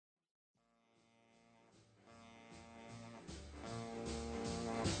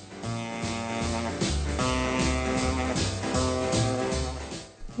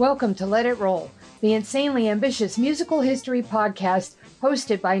Welcome to Let It Roll, the insanely ambitious musical history podcast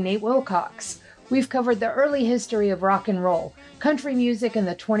hosted by Nate Wilcox. We've covered the early history of rock and roll, country music in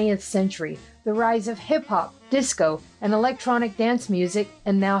the 20th century, the rise of hip-hop, disco, and electronic dance music,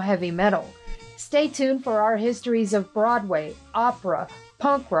 and now heavy metal. Stay tuned for our histories of Broadway, opera,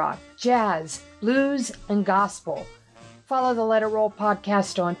 punk rock, jazz, blues, and gospel. Follow the Let It Roll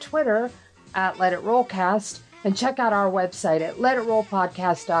podcast on Twitter at Let It Rollcast, and check out our website at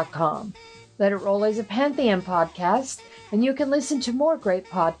letitrollpodcast.com. Let It Roll is a Pantheon podcast, and you can listen to more great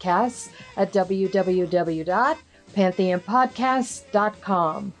podcasts at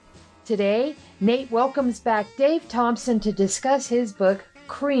www.pantheonpodcasts.com. Today, Nate welcomes back Dave Thompson to discuss his book,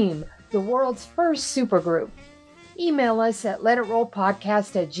 Cream, the world's first supergroup. Email us at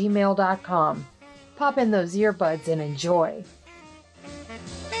letitrollpodcast@gmail.com. Pop in those earbuds and enjoy.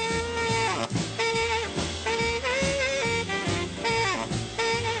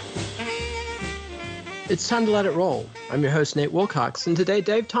 It's time to let it roll. I'm your host, Nate Wilcox, and today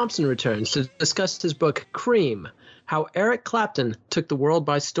Dave Thompson returns to discuss his book, Cream, How Eric Clapton Took the World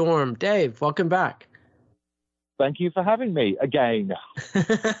by Storm. Dave, welcome back. Thank you for having me again.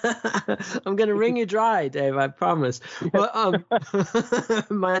 I'm going to wring you dry, Dave, I promise. Well,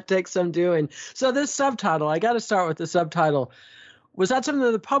 might take some doing. So this subtitle, I got to start with the subtitle. Was that something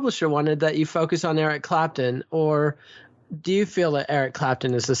that the publisher wanted, that you focus on Eric Clapton, or do you feel that Eric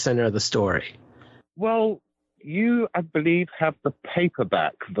Clapton is the center of the story? Well, you, I believe, have the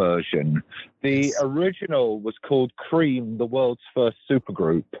paperback version. The original was called Cream, the world's first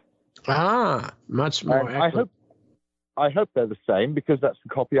supergroup. Ah, much more. I hope they're the same, because that's the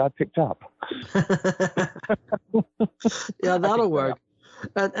copy I picked up. Yeah, that'll work.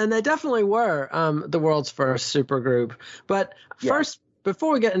 And they definitely were the world's first supergroup. But first,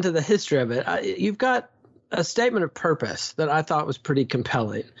 before we get into the history of it, you've got a statement of purpose that I thought was pretty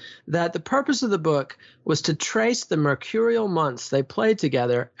compelling, that the purpose of the book was to trace the mercurial months they played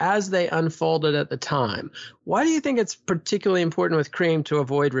together as they unfolded at the time. Why do you think it's particularly important with Cream to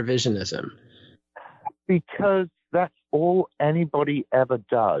avoid revisionism? Because that's all anybody ever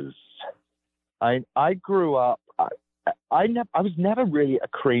does. I grew up, I was never really a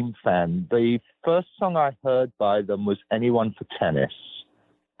Cream fan. The first song I heard by them was Anyone for Tennis.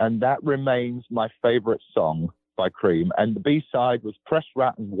 And that remains my favorite song by Cream. And the B-side was Press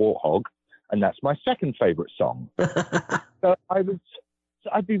Rat and Warthog, and that's my second favorite song. So I'd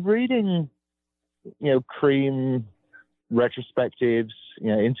be reading, Cream retrospectives,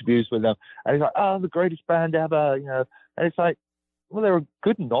 interviews with them, and it's like, oh, the greatest band ever, and it's like, well, they're a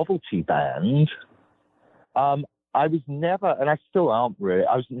good novelty band. I was never, and I still aren't really,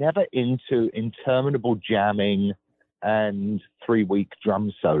 I was never into interminable jamming and 3-week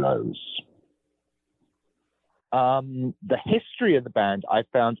drum solos. The history of the band I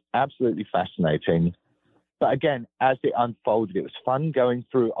found absolutely fascinating. But again, as it unfolded, it was fun going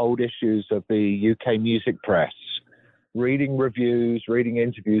through old issues of the UK music press, reading reviews, reading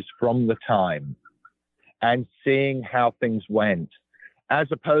interviews from the time, and seeing how things went,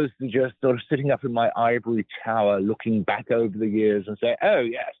 as opposed to just sort of sitting up in my ivory tower, looking back over the years and saying, oh,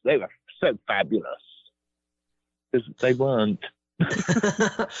 yes, they were so fabulous. Because they weren't.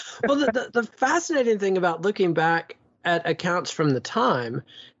 Well, the fascinating thing about looking back at accounts from the time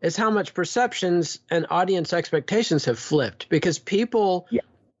is how much perceptions and audience expectations have flipped, because people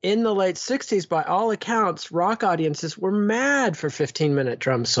in the late 60s, by all accounts, rock audiences were mad for 15-minute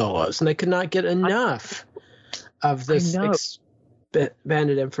drum solos, and they could not get enough of this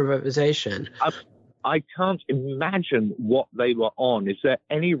expanded improvisation. I can't imagine what they were on. Is there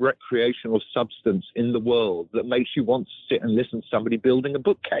any recreational substance in the world that makes you want to sit and listen to somebody building a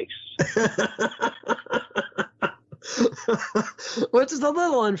bookcase? Which is a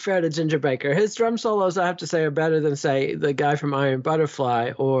little unfair to Ginger Baker. His drum solos, I have to say, are better than, say, the guy from Iron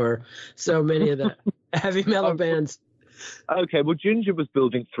Butterfly or so many of the heavy metal bands. Okay, well, Ginger was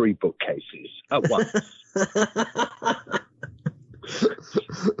building 3 bookcases at once.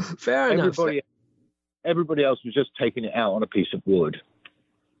 Fair enough. Everybody else was just taking it out on a piece of wood.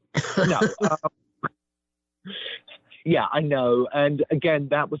 No. Yeah, I know. And again,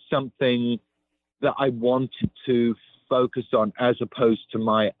 that was something that I wanted to focus on, as opposed to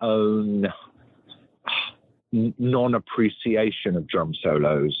my own non-appreciation of drum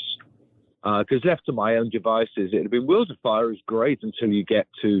solos. Because left to my own devices, it'd have been Wheels of Fire is great until you get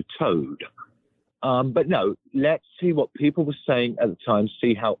to Toad. But no, let's see what people were saying at the time,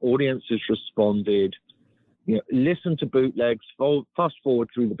 see how audiences responded. Listen to bootlegs, fast forward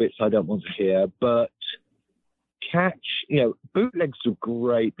through the bits I don't want to hear, but bootlegs are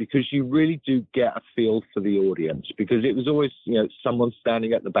great because you really do get a feel for the audience, because it was always, someone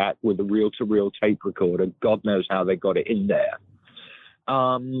standing at the back with a reel-to-reel tape recorder. God knows how they got it in there.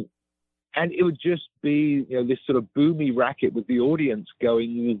 And it would just be, this sort of boomy racket with the audience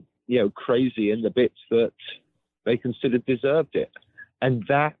going, crazy in the bits that they considered deserved it. And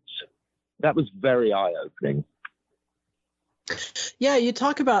that was very eye-opening. Yeah, you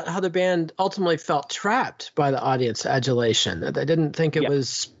talk about how the band ultimately felt trapped by the audience adulation, that they didn't think it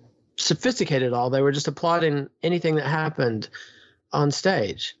was sophisticated at all. They were just applauding anything that happened on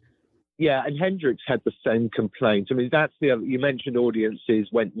stage. Yeah, and Hendrix had the same complaint. I mean, that's the other. You mentioned audiences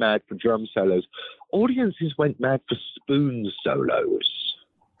went mad for drum solos. Audiences went mad for spoon solos.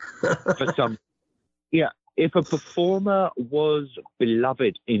 For some, if a performer was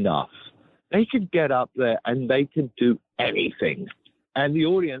beloved enough, they could get up there and they could do anything, and the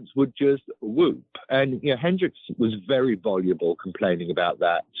audience would just whoop. And Hendrix was very voluble complaining about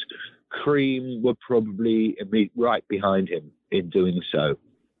that. Cream were probably right behind him in doing so.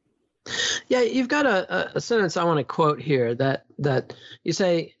 Yeah, you've got a sentence I want to quote here that you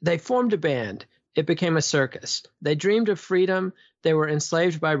say, they formed a band. It became a circus. They dreamed of freedom. They were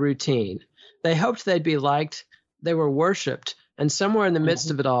enslaved by routine. They hoped they'd be liked. They were worshipped. And somewhere in the midst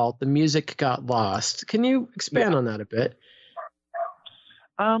of it all, the music got lost. Can you expand on that a bit?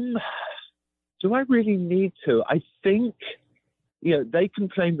 Do I really need to? I think, they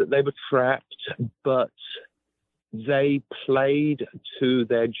complained that they were trapped, but they played to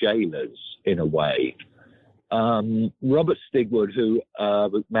their jailers in a way. Robert Stigwood, who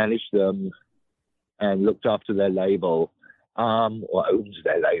managed them and looked after their label, or owns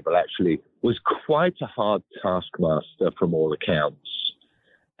their label actually, was quite a hard taskmaster from all accounts.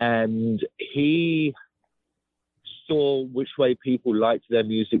 And he saw which way people liked their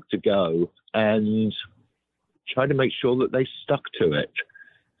music to go and tried to make sure that they stuck to it.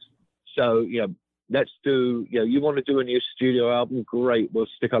 So, let's do, you want to do a new studio album? Great, we'll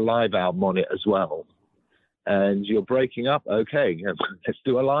stick a live album on it as well. And you're breaking up? Okay, let's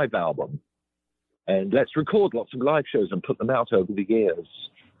do a live album. And let's record lots of live shows and put them out over the years.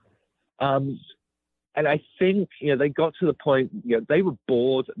 And I think, they got to the point, they were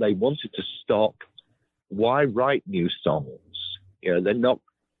bored. They wanted to stop. Why write new songs? They're not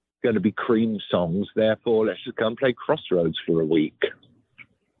going to be Cream songs. Therefore, let's just go and play Crossroads for a week.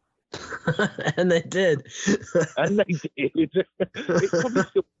 And they did. And they did.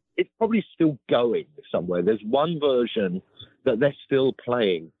 It's probably still going somewhere. There's one version that they're still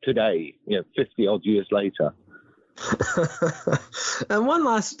playing today, 50 odd years later. And one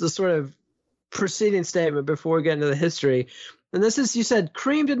last sort of preceding statement before we get into the history. And this is, you said,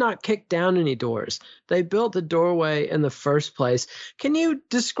 Cream did not kick down any doors. They built the doorway in the first place. Can you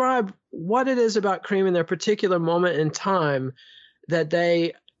describe what it is about Cream in their particular moment in time that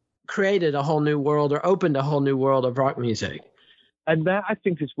they created a whole new world or opened a whole new world of rock music? And that, I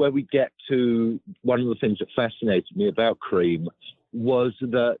think, is where we get to one of the things that fascinated me about Cream, was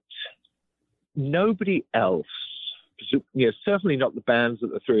that nobody else, certainly not the bands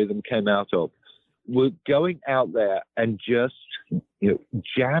that the three of them came out of, were going out there and just,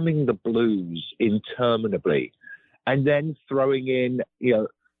 jamming the blues interminably, and then throwing in,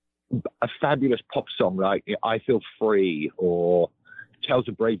 a fabulous pop song like I Feel Free or Tales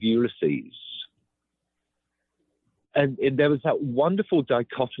of Brave Ulysses. And there was that wonderful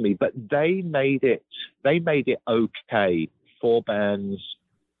dichotomy, but they made it okay for bands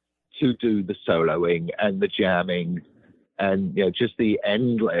to do the soloing and the jamming and, just the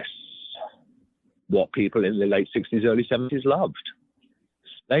endless, what people in the late 60s, early 70s loved.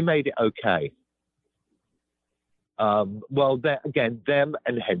 They made it okay. Them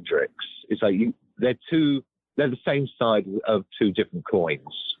and Hendrix, it's like they're the same side of two different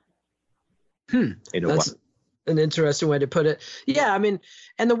coins. In a way. An interesting way to put it. Yeah, I mean,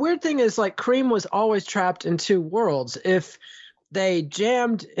 and the weird thing is, like, Cream was always trapped in two worlds. If they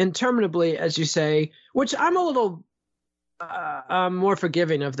jammed interminably, as you say, which I'm a little more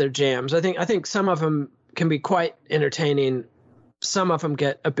forgiving of their jams. I think some of them can be quite entertaining. Some of them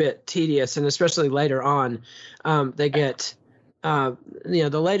get a bit tedious, and especially later on, they get.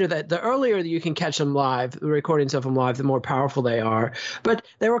 The earlier that you can catch them live, the recordings of them live, the more powerful they are. But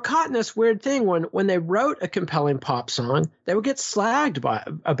they were caught in this weird thing when they wrote a compelling pop song, they would get slagged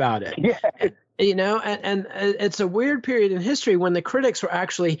about it. Yeah. And it's a weird period in history when the critics were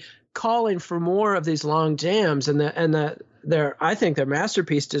actually calling for more of these long jams, I think their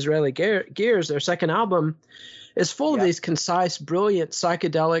masterpiece, Disraeli Gears, their second album, is full of these concise, brilliant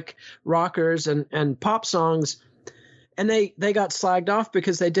psychedelic rockers and pop songs. and they got slagged off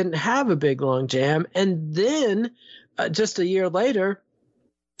because they didn't have a big long jam. And then just a year later,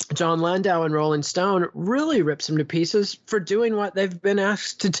 John Landau and Rolling Stone really rips them to pieces for doing what they've been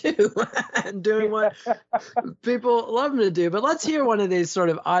asked to do and doing what people love them to do. But let's hear one of these sort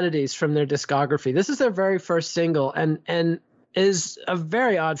of oddities from their discography. This is their very first single and is a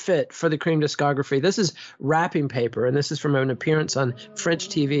very odd fit for the Cream discography. This is Wrapping Paper, and this is from an appearance on French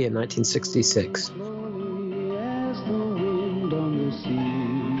TV in 1966.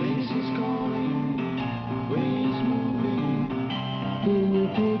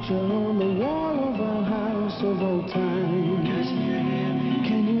 Picture on the wall of our house of old time.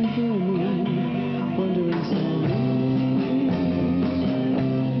 Can you hear me? Wondering something.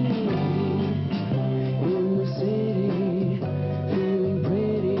 In the city, feeling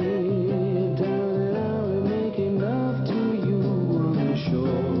pretty, down and out and making love to you on the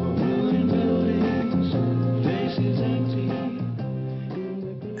shore. Building buildings, faces empty.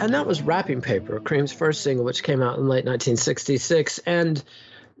 And that was Wrapping Paper, Cream's first single, which came out in late 1966. And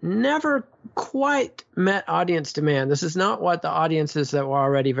never quite met audience demand. This is not what the audiences that were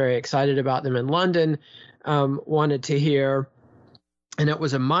already very excited about them in London wanted to hear. And it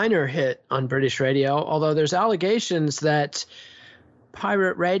was a minor hit on British radio, although there's allegations that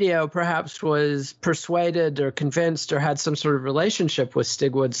pirate radio perhaps was persuaded or convinced or had some sort of relationship with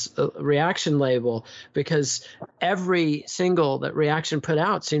Stigwood's Reaction label, because every single that Reaction put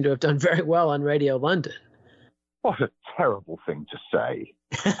out seemed to have done very well on Radio London. What a terrible thing to say.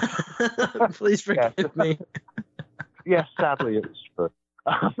 Please forgive me. Yes, sadly it's true.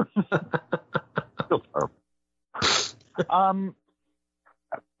 Still terrible.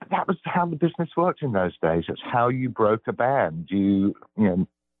 That was how the business worked in those days. It's how you broke a band. You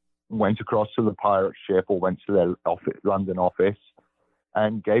went across to the pirate ship or went to their London office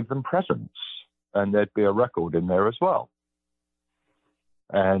and gave them presents, and there'd be a record in there as well.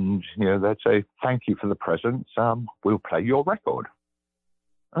 And they'd say, "Thank you for the presents. We'll play your record."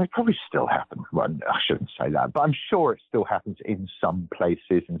 And it probably still happens. Well, I shouldn't say that, but I'm sure it still happens in some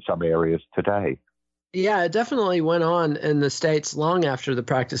places, in some areas today. Yeah, it definitely went on in the States long after the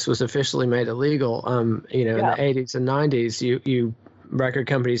practice was officially made illegal. In the 80s and 90s, you record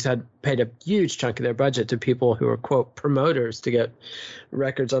companies had paid a huge chunk of their budget to people who were, quote, promoters to get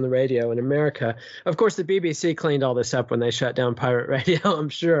records on the radio in America. Of course, the BBC cleaned all this up when they shut down pirate radio, I'm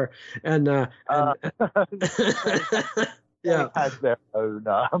sure. And yeah, they had their own.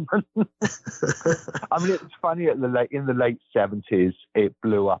 I mean, it's funny. In the late 70s, it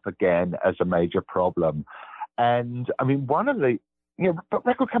blew up again as a major problem. And I mean, one of the but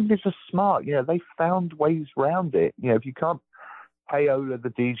record companies are smart. They found ways around it. If you can't payola the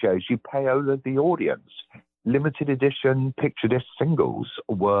DJs, you payola the audience. Limited edition picture disc singles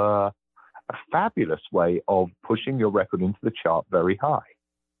were a fabulous way of pushing your record into the chart very high.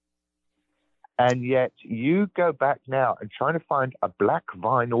 And yet you go back now and trying to find a black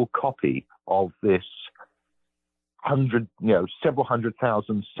vinyl copy of this several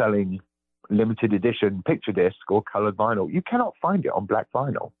 100,000 selling limited edition picture disc or colored vinyl. You cannot find it on black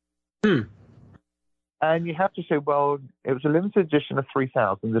vinyl. And you have to say, well, it was a limited edition of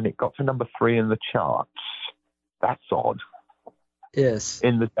 3,000 and it got to number 3 in the charts. That's odd. Yes.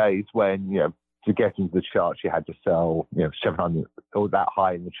 In the days when, to get into the charts, you had to sell, 700, or that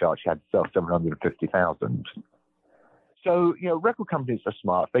high in the charts, you had to sell 750,000. So, record companies are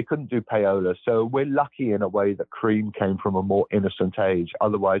smart. They couldn't do payola. So we're lucky in a way that Cream came from a more innocent age.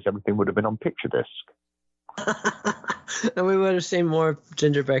 Otherwise, everything would have been on picture disc. And we would have seen more of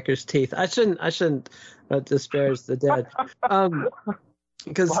Ginger Baker's teeth. I shouldn't disparage the dead.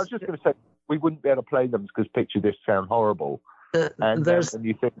 Because I was just going to say, we wouldn't be able to play them because picture discs sound horrible. And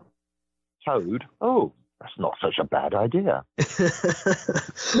you think, Toad? Oh, that's not such a bad idea.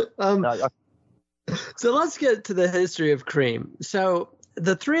 So let's get to the history of Cream. So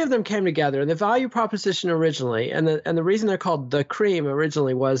the three of them came together, and the value proposition originally, and the reason they're called the Cream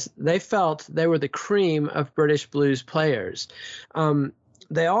originally was they felt they were the cream of British blues players.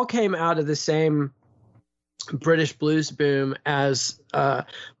 They all came out of the same British blues boom as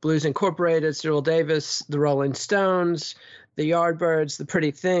Blues Incorporated, Cyril Davis, the Rolling Stones, the Yardbirds, the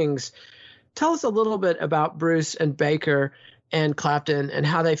Pretty Things. Tell us a little bit about Bruce and Baker and Clapton and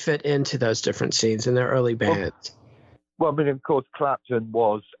how they fit into those different scenes in their early bands. Well, I mean, of course, Clapton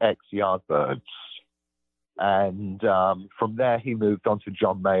was ex-Yardbirds. And from there, he moved on to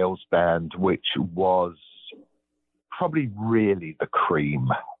John Mayall's band, which was probably really the cream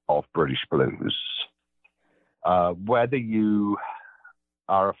of British blues. Whether you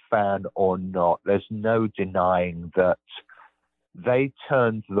are a fan or not, there's no denying that they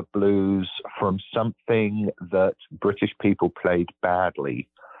turned the blues from something that British people played badly.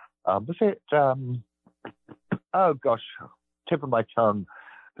 Was it, oh gosh, tip of my tongue,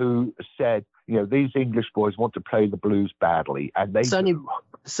 who said, these English boys want to play the blues badly, and they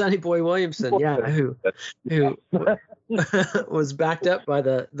Sonny Boy Williamson, who was backed up by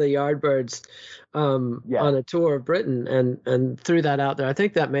the Yardbirds on a tour of Britain, and threw that out there. I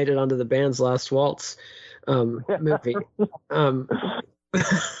think that made it onto the band's Last Waltz movie. I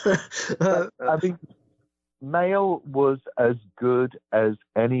mean, Mail was as good as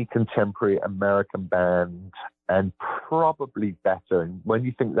any contemporary American band, and probably better. And when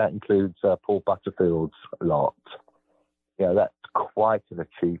you think that includes Paul Butterfield's lot, that's quite an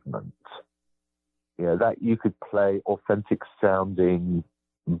achievement. That you could play authentic sounding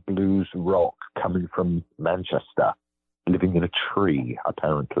blues rock coming from Manchester, living in a tree,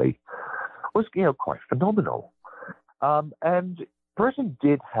 apparently, was, quite phenomenal. And Britain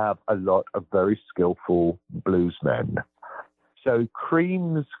did have a lot of very skillful bluesmen. So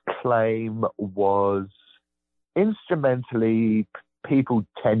Cream's claim was, instrumentally, people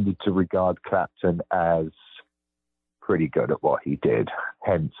tended to regard Clapton as pretty good at what he did,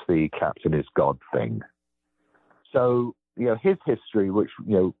 hence the Clapton is God thing. So, his history, which,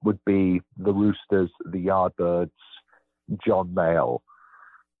 would be the Roosters, the Yardbirds, John Mayall,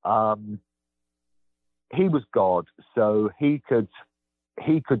 he was God, so he could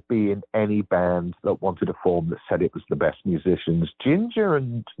be in any band that wanted a form that said it was the best musicians. Ginger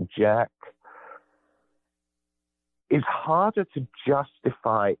and Jack is harder to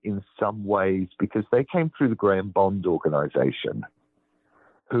justify in some ways because they came through the Graham Bond organization,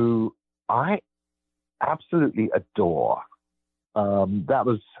 who I absolutely adore. That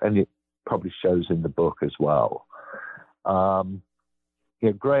was, and it probably shows in the book as well.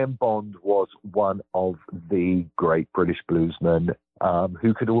 Graham Bond was one of the great British bluesmen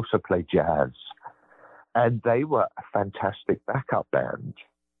who could also play jazz. And they were a fantastic backup band.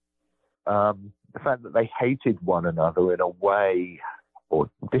 The fact that they hated one another in a way, or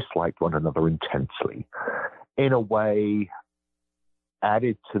disliked one another intensely, in a way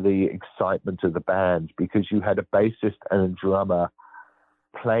added to the excitement of the band, because you had a bassist and a drummer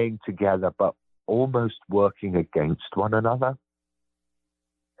playing together but almost working against one another.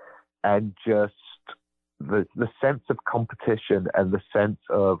 And just the sense of competition and the sense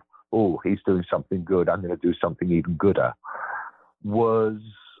of, oh, he's doing something good, I'm going to do something even gooder, was,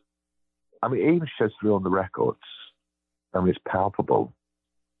 I mean, it even shows through on the records. I mean, it's palpable.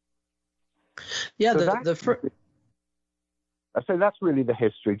 Yeah, so so that's really the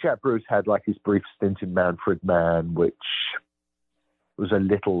history. Jack Bruce had like his brief stint in Manfred Mann, which was a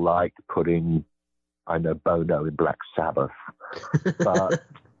little like putting, I know, Bono in Black Sabbath. But,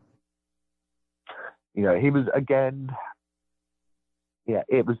 he was, again,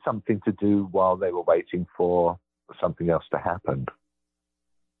 it was something to do while they were waiting for something else to happen,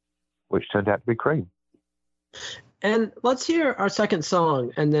 which turned out to be Cream. And let's hear our second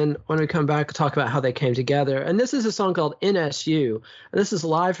song, and then when we come back, talk about how they came together. And this is a song called NSU. And this is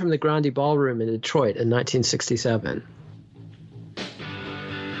live from the Grundy Ballroom in Detroit in 1967.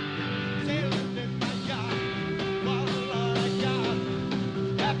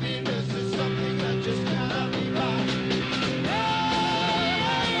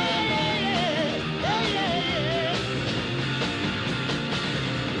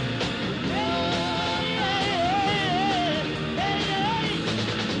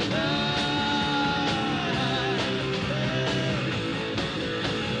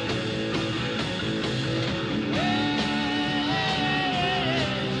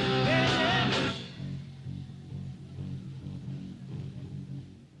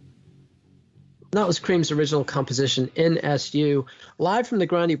 That was Cream's original composition, NSU, live from the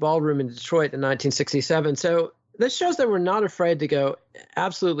Grundy Ballroom in Detroit in 1967. So this shows that we're not afraid to go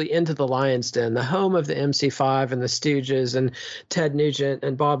absolutely into the Lion's Den, the home of the MC5 and the Stooges and Ted Nugent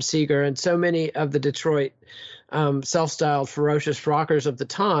and Bob Seger and so many of the Detroit self-styled ferocious rockers of the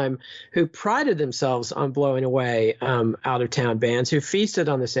time who prided themselves on blowing away out-of-town bands, who feasted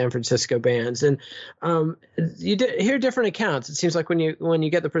on the San Francisco bands. And you hear different accounts. It seems like when you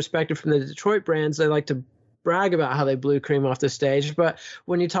get the perspective from the Detroit bands, they like to brag about how they blew Cream off the stage. But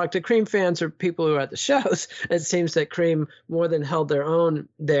when you talk to Cream fans or people who are at the shows, it seems that Cream more than held their own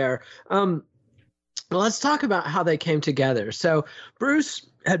there. Well, let's talk about how they came together. So Bruce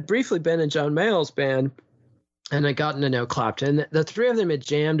had briefly been in John Mayall's band and had gotten to know Clapton. The three of them had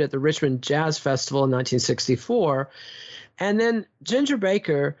jammed at the Richmond Jazz Festival in 1964. And then Ginger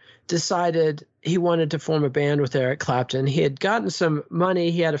Baker decided he wanted to form a band with Eric Clapton. He had gotten some money.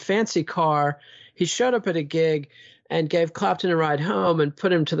 He had a fancy car. He showed up at a gig, and gave Clapton a ride home and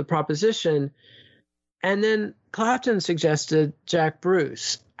put him to the proposition. And then Clapton suggested Jack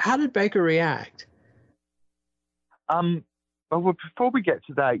Bruce. How did Baker react? Well, before we get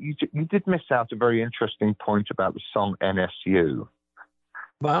to that, you did miss out a very interesting point about the song NSU.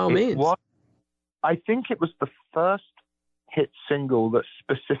 By all means. I think it was the first hit single that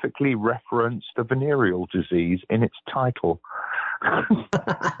specifically referenced a venereal disease in its title.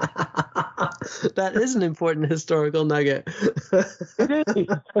 That is an important historical nugget. It is.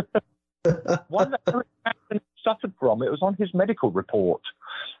 One that Eric Clapton suffered from. It was on his medical report.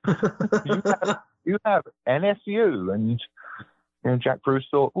 You have NSU, and Jack Bruce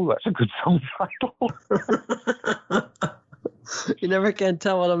thought, "Oh, that's a good song title." You never can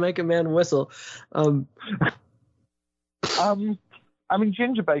tell what'll make a man whistle.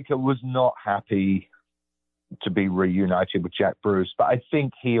 Ginger Baker was not happy to be reunited with Jack Bruce, but I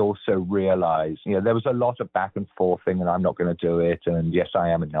think he also realized, there was a lot of back and forthing, and I'm not going to do it, and yes, I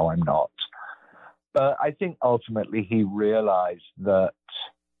am, and no, I'm not. But I think ultimately he realized that,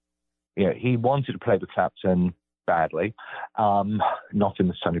 he wanted to play with Clapton badly, not in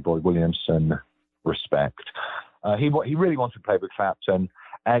the Sonny Boy Williamson respect. He really wanted to play with Clapton,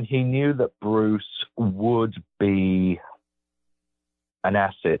 and he knew that Bruce would be an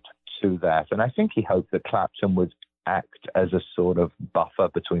asset to that. And I think he hoped that Clapton would act as a sort of buffer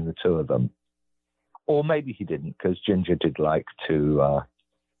between the two of them. Or maybe he didn't, because Ginger did like to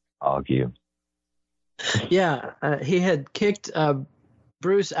argue. Yeah, he had kicked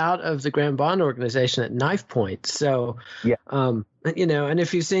Bruce out of the Grand Bond organization at knife point. So, yeah. And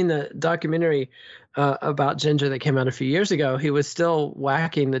if you've seen the documentary about Ginger that came out a few years ago, he was still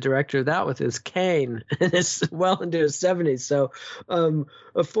whacking the director of that with his cane and it's well into his 70s. So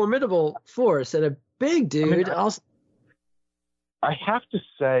a formidable force and a big dude. I have to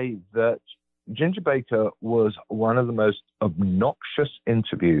say that Ginger Baker was one of the most obnoxious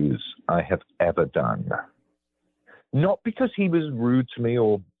interviews I have ever done. Not because he was rude to me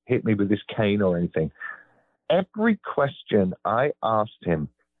or hit me with his cane or anything. Every question I asked him,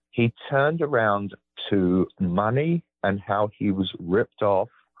 he turned around to money and how he was ripped off.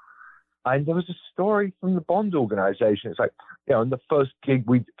 And there was a story from the Bond organization. It's like, in the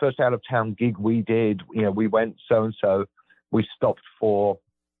first out of town gig we did, we went so-and-so, we stopped for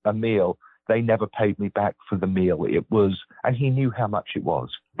a meal. They never paid me back for the meal. And he knew how much it was.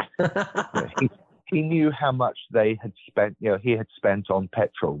 He knew how much they had spent, he had spent on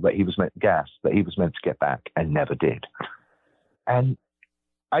petrol gas that he was meant to get back and never did. And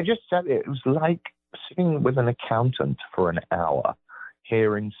I just said it was like sitting with an accountant for an hour,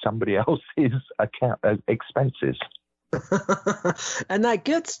 hearing somebody else's expenses. And that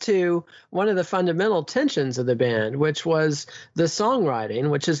gets to one of the fundamental tensions of the band, which was the songwriting,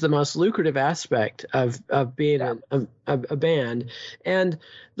 which is the most lucrative aspect of being a band. And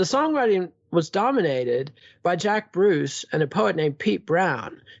the songwriting was dominated by Jack Bruce and a poet named Pete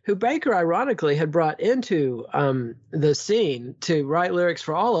Brown, who Baker ironically had brought into the scene to write lyrics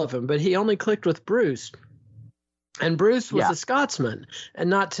for all of them, but he only clicked with Bruce. And Bruce was a Scotsman, and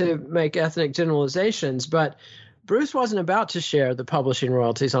not to make ethnic generalizations, but Bruce wasn't about to share the publishing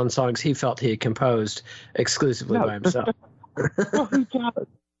royalties on songs he felt he had composed exclusively by himself. Well, who does?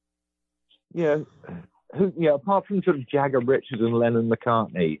 Apart from sort of Jagger Richards and Lennon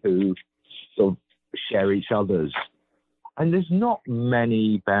McCartney, who sort of share each other's. And there's not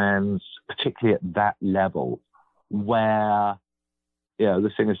many bands, particularly at that level, where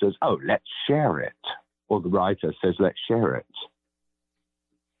the singer says, "Oh, let's share it," or the writer says, "Let's share it."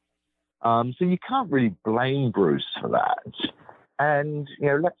 So you can't really blame Bruce for that. And,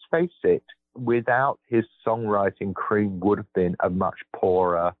 let's face it, without his songwriting, Cream would have been a much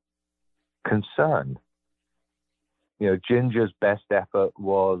poorer concern. Ginger's best effort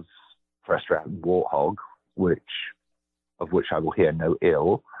was First Round Warthog, of which I will hear no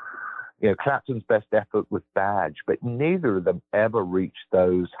ill. Clapton's best effort was Badge, but neither of them ever reached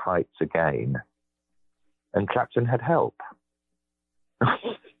those heights again. And Clapton had help.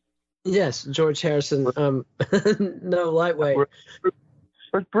 Yes, George Harrison, no lightweight.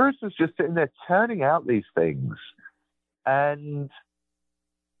 But Bruce was just sitting there turning out these things, and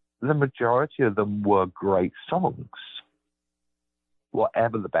the majority of them were great songs,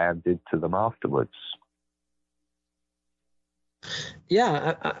 whatever the band did to them afterwards.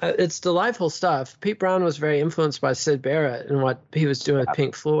 Yeah, it's delightful stuff. Pete Brown was very influenced by Syd Barrett and what he was doing with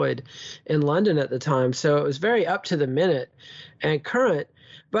Pink Floyd in London at the time. So it was very up to the minute and current.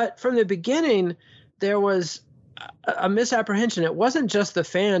 But from the beginning, there was a misapprehension. It wasn't just the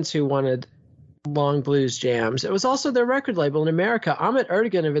fans who wanted long blues jams. It was also their record label in America. Ahmet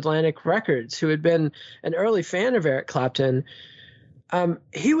Ertegun of Atlantic Records, who had been an early fan of Eric Clapton,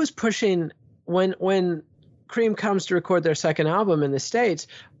 he was pushing when Cream comes to record their second album in the States.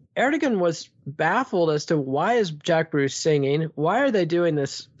 Ertegun was baffled as to why is Jack Bruce singing? Why are they doing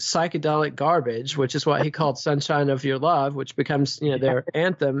this psychedelic garbage, which is what he called Sunshine of Your Love, which becomes, their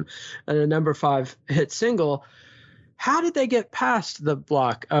anthem and a number 5 hit single. How did they get past the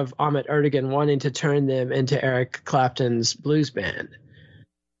block of Ahmet Ertegun wanting to turn them into Eric Clapton's blues band?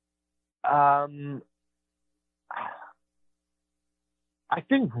 I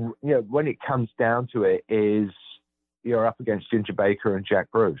think, when it comes down to it, is you're up against Ginger Baker and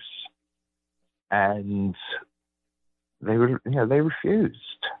Jack Bruce, and they refused,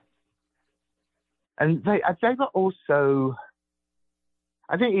 and they were also.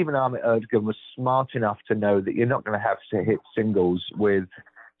 I think even Ahmet Ertegun was smart enough to know that you're not going to have to hit singles with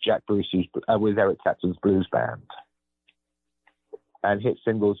with Eric Clapton's blues band, and hit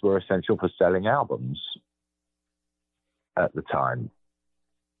singles were essential for selling albums at the time.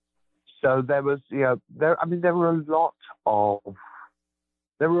 So there was, there were a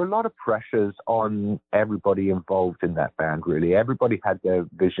lot of pressures on everybody involved in that band, really. Everybody had their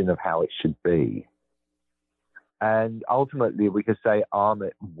vision of how it should be. And ultimately, we could say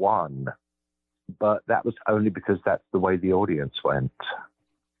Ahmet won, but that was only because that's the way the audience went.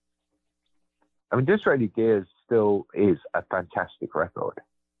 Disraeli Gears still is a fantastic record.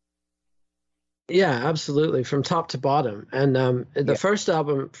 Yeah, absolutely, from top to bottom. And the first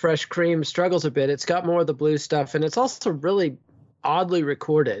album, Fresh Cream, struggles a bit. It's got more of the blues stuff, and it's also really oddly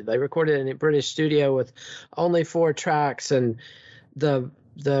recorded. They recorded in a British studio with only 4 tracks, and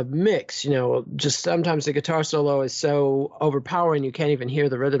the mix, just sometimes the guitar solo is so overpowering you can't even hear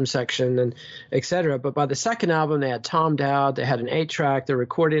the rhythm section, and etc. But by the second album, they had Tom Dowd, they had an 8-track, they're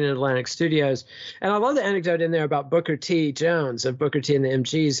recording in Atlantic Studios. And I love the anecdote in there about Booker T. Jones of Booker T and the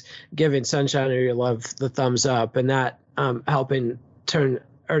MGs giving Sunshine of Your Love the thumbs up, and that helping turn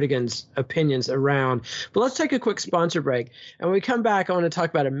Ertegun's opinions around. But let's take a quick sponsor break. And when we come back, I want to talk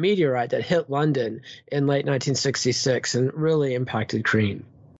about a meteorite that hit London in late 1966 and really impacted Cream.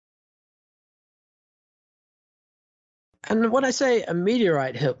 And when I say a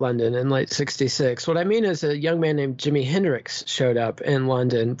meteorite hit London in late 66, what I mean is a young man named Jimi Hendrix showed up in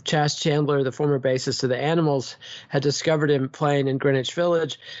London. Chas Chandler, the former bassist of the Animals, had discovered him playing in Greenwich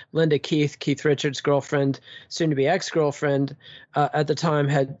Village. Linda Keith Richards' girlfriend, soon-to-be ex-girlfriend, at the time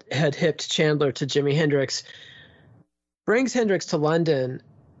had hipped Chandler to Jimi Hendrix. Brings Hendrix to London,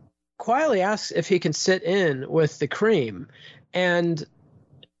 quietly asks if he can sit in with the Cream. And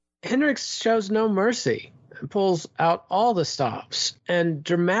Hendrix shows no mercy. Pulls out all the stops and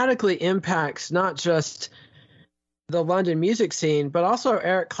dramatically impacts not just the London music scene, but also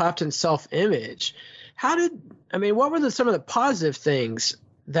Eric Clapton's self-image. What were some of the positive things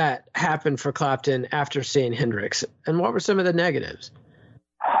that happened for Clapton after seeing Hendrix, and what were some of the negatives?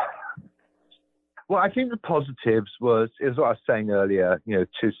 Well, I think the positives is what I was saying earlier,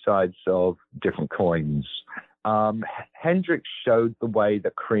 2 sides of different coins. Hendrix showed the way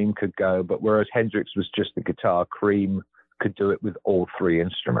that Cream could go, but whereas Hendrix was just the guitar, Cream could do it with all 3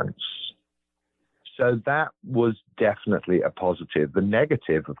 instruments. So that was definitely a positive. The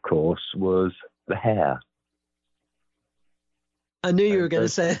negative, of course, was the hair. I knew you were going to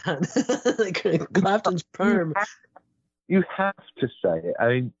say that. Clapton's perm. You have to say it.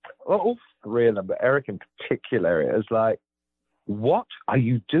 All 3 of them, but Eric in particular, it was like, what are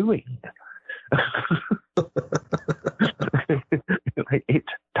you doing? It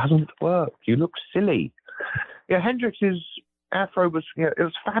doesn't work. You look silly. Hendrix's afro was, it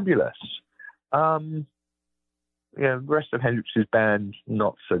was fabulous. The rest of Hendrix's band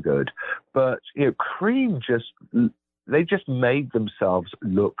not so good, but Cream just made themselves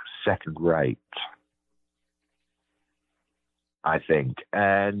look second rate, I think,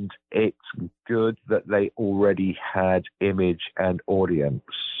 and it's good that they already had image and audience.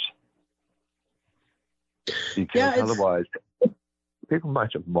 Because otherwise, people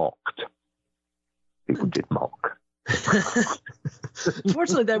might have mocked. People did mock.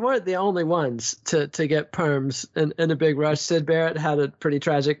 Fortunately, they weren't the only ones to get perms in a big rush. Syd Barrett had a pretty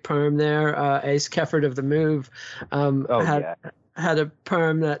tragic perm there. Ace Kefford of The Move had a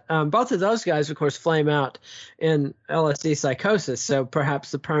perm that both of those guys, of course, flame out in LSD psychosis. So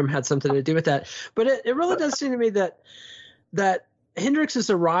perhaps the perm had something to do with that. But it really does seem to me that Hendrix's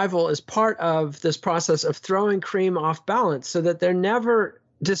arrival is part of this process of throwing Cream off balance, so that they're never,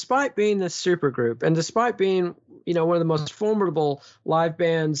 despite being this supergroup and despite being, one of the most formidable live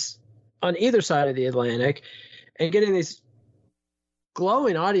bands on either side of the Atlantic, and getting these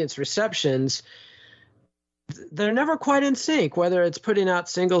glowing audience receptions, they're never quite in sync, whether it's putting out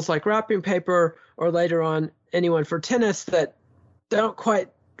singles like Wrapping Paper or later on Anyone for Tennis that don't quite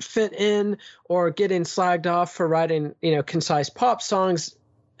fit in, or getting slagged off for writing, concise pop songs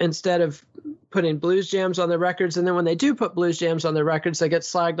instead of putting blues jams on their records. And then when they do put blues jams on their records, they get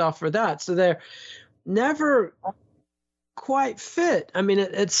slagged off for that. So they're never quite fit. I mean,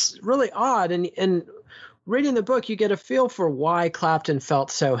 it's really odd. And reading the book, you get a feel for why Clapton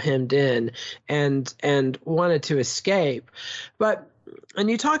felt so hemmed in and wanted to escape. And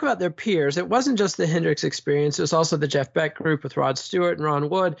you talk about their peers. It wasn't just the Hendrix experience. It was also the Jeff Beck group with Rod Stewart and Ron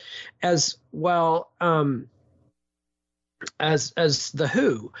Wood, as well as the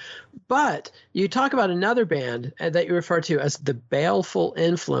Who. But you talk about another band that you refer to as the baleful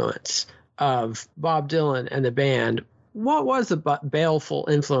influence of Bob Dylan and the band. What was the baleful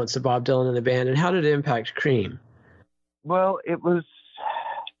influence of Bob Dylan and the band, and how did it impact Cream? Well, it was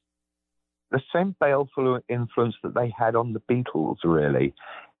the same baleful influence that they had on the Beatles, really,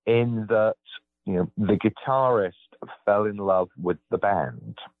 in that, the guitarist fell in love with the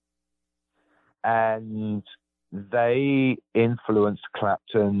band. And they influenced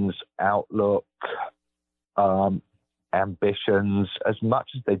Clapton's outlook, ambitions, as much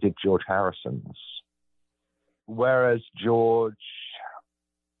as they did George Harrison's. Whereas George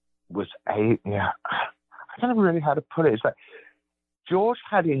was I don't know really how to put it. It's like George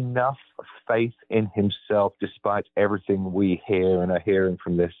had enough faith in himself, despite everything we hear and are hearing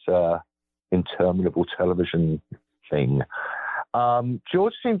from this interminable television thing.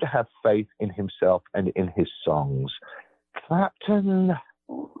 George seemed to have faith in himself and in his songs. Clapton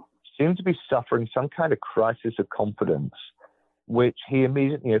seemed to be suffering some kind of crisis of confidence, which he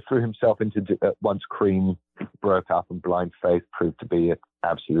immediately threw himself into once Cream broke up and Blind Faith proved to be an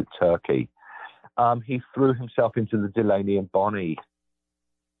absolute turkey. He threw himself into the Delaney and Bonnie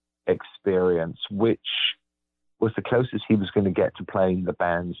experience, which was the closest he was going to get to playing the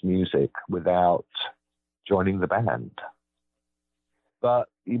band's music without joining the band. But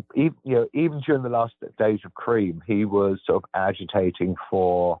even during the last days of Cream, he was sort of agitating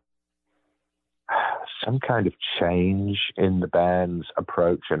for some kind of change in the band's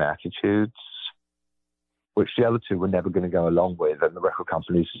approach and attitudes, which the other two were never going to go along with, and the record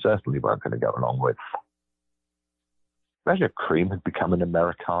companies certainly weren't going to go along with. Imagine if Cream had become an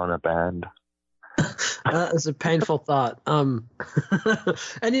Americana band. That is a painful thought. And,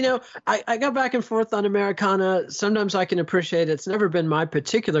 I go back and forth on Americana. Sometimes I can appreciate it. It's never been my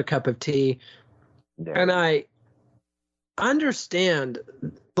particular cup of tea. Yeah. And I understand,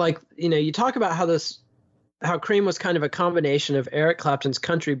 you talk about how Cream was kind of a combination of Eric Clapton's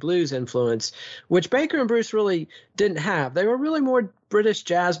country blues influence, which Baker and Bruce really didn't have. They were really more British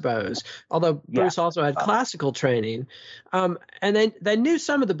jazz bows, although Bruce also had classical training. And they knew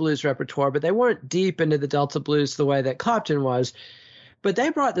some of the blues repertoire, but they weren't deep into the Delta blues the way that Clapton was. But they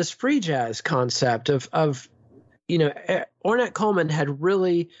brought this free jazz concept of Ornette Coleman had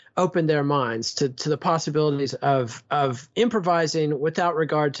really opened their minds to the possibilities of improvising without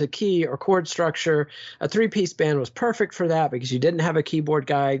regard to key or chord structure. A three-piece band was perfect for that because you didn't have a keyboard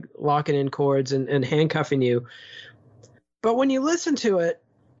guy locking in chords and handcuffing you. But when you listen to it,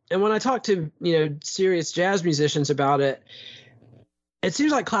 and when I talk to serious jazz musicians about it, it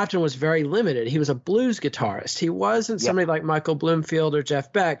seems like Clapton was very limited. He was a blues guitarist. He wasn't somebody like Michael Bloomfield or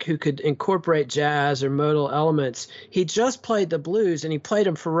Jeff Beck who could incorporate jazz or modal elements. He just played the blues, and he played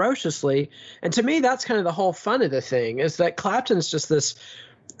them ferociously. And to me, that's kind of the whole fun of the thing, is that Clapton's just this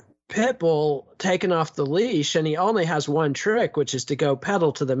pit bull taken off the leash, and he only has one trick, which is to go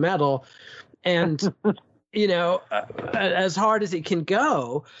pedal to the metal and, as hard as he can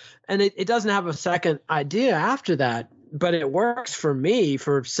go. And it doesn't have a second idea after that. But it works for me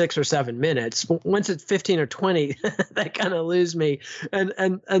for 6 or 7 minutes. Once it's 15 or 20, they kind of lose me.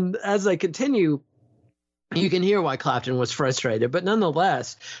 And as I continue, you can hear why Clapton was frustrated. But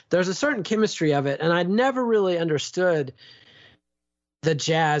nonetheless, there's a certain chemistry of it. And I never really understood the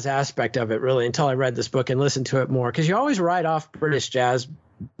jazz aspect of it, really, until I read this book and listened to it more. Because you always write off British jazz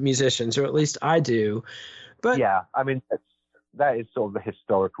musicians, or at least I do. But yeah, I mean, that is sort of the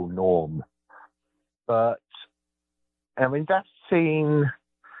historical norm. But I mean, that scene,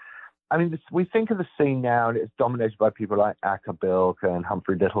 we think of the scene now, and it's dominated by people like Acker Bilk and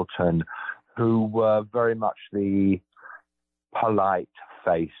Humphrey Lyttelton, who were very much the polite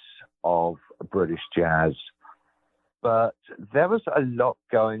face of British jazz. But there was a lot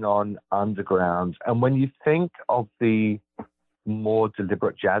going on underground. And when you think of the more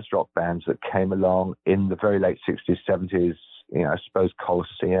deliberate jazz rock bands that came along in the very late 60s, 70s, I suppose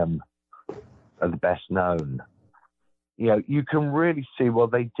Colosseum are the best known. you can really see, well,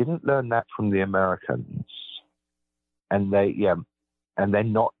 they didn't learn that from the Americans. And they're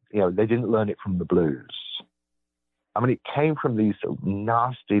not, they didn't learn it from the blues. I mean, it came from these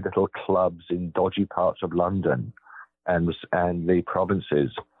nasty little clubs in dodgy parts of London and the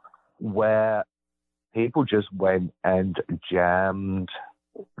provinces where people just went and jammed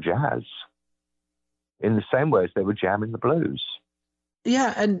jazz in the same way as they were jamming the blues.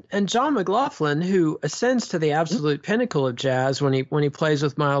 Yeah, and John McLaughlin, who ascends to the absolute pinnacle of jazz when he plays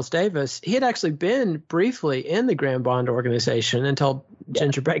with Miles Davis, he had actually been briefly in the Graham Bond organization until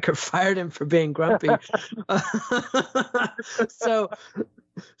Ginger Baker fired him for being grumpy. So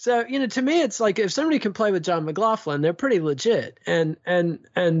to me, it's like if somebody can play with John McLaughlin, they're pretty legit. And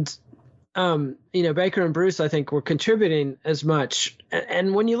Baker and Bruce, I think, were contributing as much.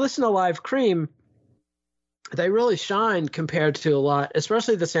 And when you listen to live Cream, they really shine compared to a lot,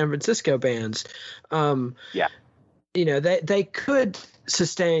 especially the San Francisco bands. They could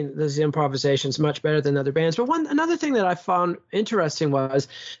sustain those improvisations much better than other bands. But another thing that I found interesting was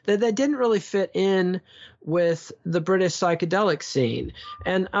that they didn't really fit in with the British psychedelic scene.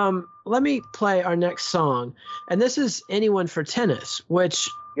 And let me play our next song. And this is Anyone for Tennis, which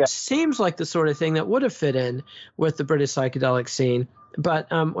seems like the sort of thing that would have fit in with the British psychedelic scene. But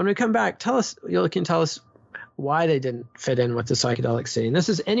when we come back, you can tell us why they didn't fit in with the psychedelic scene. This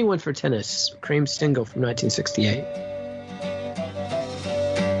is Anyone for Tennis, Cream single from 1968.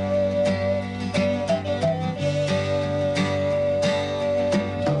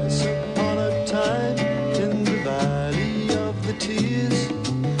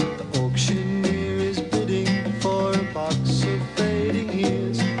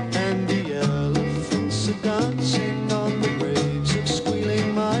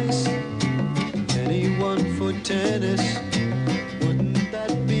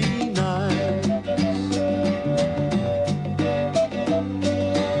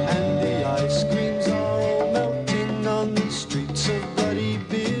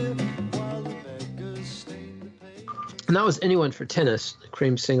 And that was Anyone for Tennis, the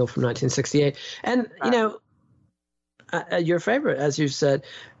Cream single from 1968. And, your favorite, as you said.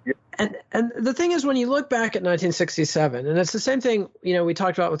 And the thing is, when you look back at 1967, and it's the same thing, we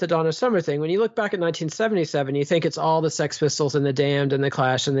talked about with the Donna Summer thing. When you look back at 1977, you think it's all the Sex Pistols and the Damned and the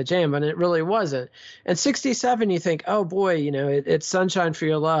Clash and the Jam, and it really wasn't. And 67, you think, oh boy, it's Sunshine for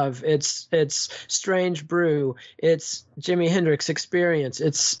Your Love, it's Strange Brew, it's Jimi Hendrix Experience,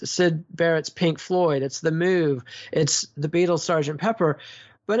 it's Syd Barrett's Pink Floyd, it's The Move, it's the Beatles' Sgt. Pepper.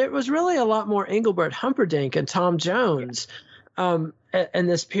 But it was really a lot more Engelbert Humperdinck and Tom Jones. In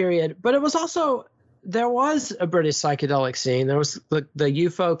this period, but it was also, there was a British psychedelic scene. There was the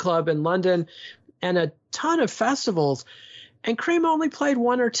UFO Club in London and a ton of festivals, and Cream only played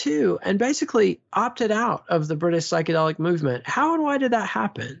one or two and basically opted out of the British psychedelic movement. How and why did that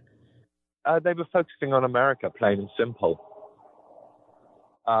happen? They were focusing on America, plain and simple.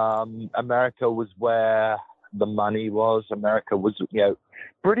 America was where the money was. America was,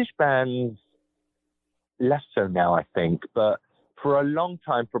 British bands, less so now, I think, but for a long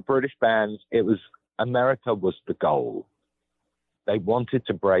time, for British bands, it was America was the goal. They wanted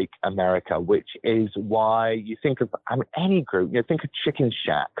to break America, which is why you think of any group. Think of Chicken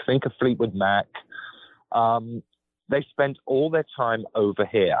Shack, think of Fleetwood Mac. They spent all their time over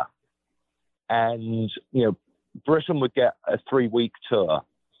here, and Britain would get a 3-week tour,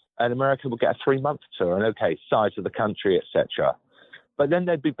 and America would get a 3-month tour. And size of the country, etc. But then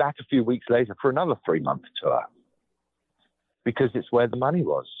they'd be back a few weeks later for another 3-month tour, because it's where the money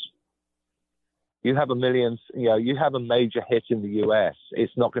was. You have you have a major hit in the US,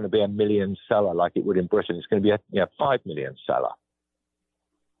 it's not going to be a million seller like it would in Britain. It's going to be a 5 million seller.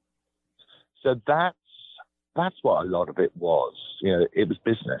 So that's what a lot of it was. It was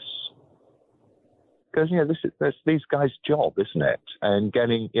business. Because that's these guys' job, isn't it? And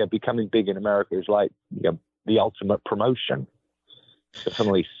becoming big in America is like the ultimate promotion.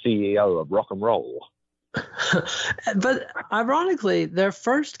 Definitely CEO of rock and roll. But ironically, their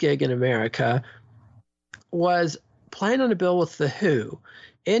first gig in America was playing on a bill with The Who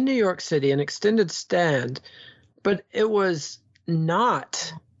in New York City, an extended stand, but it was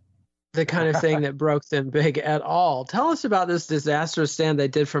not the kind of thing that broke them big at all. Tell us about this disastrous stand they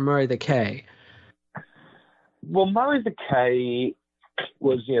did for Murray the K. Well, Murray the K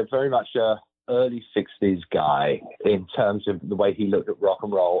was very much a early 60s guy in terms of the way he looked at rock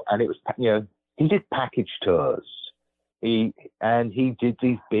and roll, and it was he did package tours. He did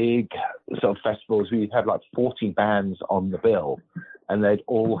these big sort of festivals where you'd have like 40 bands on the bill, and they'd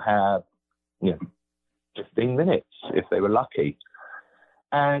all have 15 minutes if they were lucky.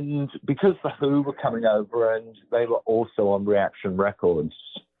 And because the Who were coming over and they were also on Reaction Records,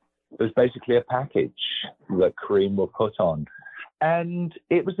 it was basically a package that Cream were put on. And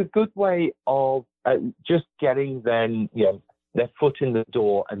it was a good way of just getting then, their foot in the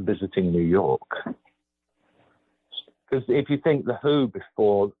door and visiting New York. Because if you think the Who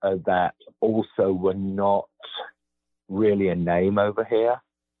before that also were not really a name over here.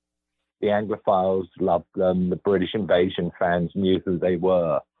 The Anglophiles loved them. The British invasion fans knew who they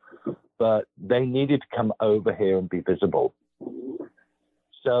were. But they needed to come over here and be visible.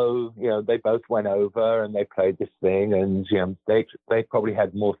 So, they both went over and they played this thing. And, they probably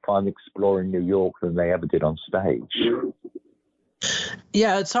had more fun exploring New York than they ever did on stage.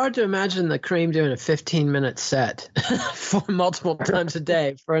 Yeah, it's hard to imagine the Cream doing a 15-minute set for multiple times a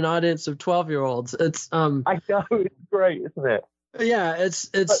day for an audience of 12-year-olds. It's I know, it's great, isn't it? Yeah, it's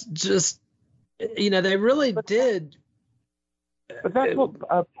just they really did. But that's what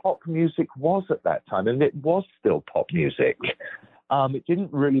pop music was at that time, and it was still pop music. It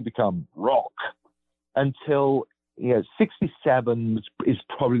didn't really become rock until 67 is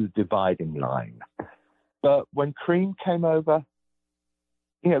probably the dividing line. But when Cream came over,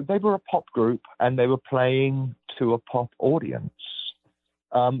 they were a pop group and they were playing to a pop audience.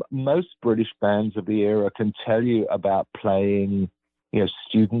 Most British bands of the era can tell you about playing,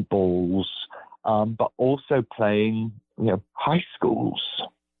 student balls, but also playing, high schools.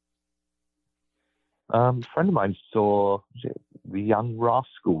 A friend of mine saw the Young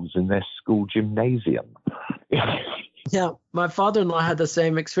Rascals in their school gymnasium. Yeah, my father-in-law had the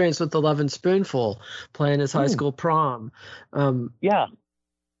same experience with the Lovin' Spoonful, playing his high school prom. Yeah.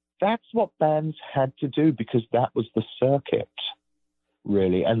 That's what bands had to do because that was the circuit,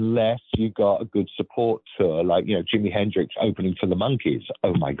 really, unless you got a good support tour, like, Jimi Hendrix opening for the Monkees.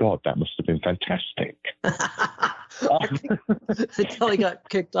 Oh, my God, that must have been fantastic. Until he got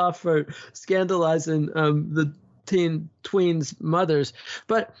kicked off for scandalizing the tweens' mothers.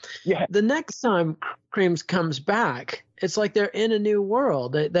 But the next time Cream comes back, it's like they're in a new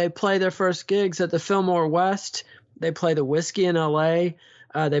world. They play their first gigs at the Fillmore West. They play the Whiskey in L.A.,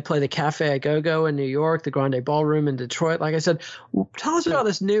 they play the Cafe a Go-Go in New York, the Grande Ballroom in Detroit. Like I said, tell us about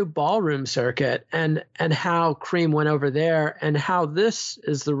this new ballroom circuit and how Cream went over there and how this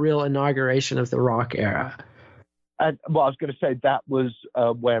is the real inauguration of the rock era. And I was going to say that was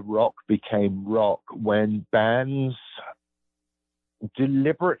where rock became rock, when bands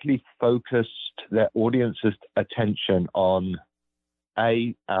deliberately focused their audience's attention on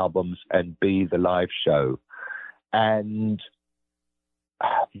A, albums, and B, the live show. And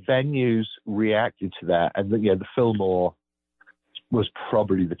venues reacted to that, and the Fillmore was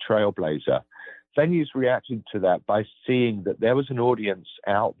probably the trailblazer. Venues reacted to that by seeing that there was an audience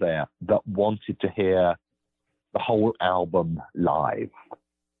out there that wanted to hear the whole album live,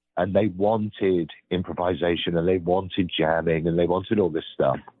 and they wanted improvisation, and they wanted jamming, and they wanted all this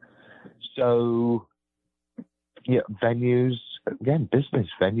stuff. So, venues, again, business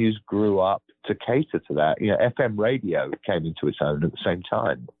venues grew up to cater to that. FM radio came into its own at the same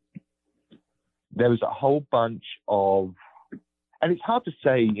time. There was a whole bunch of, and it's hard to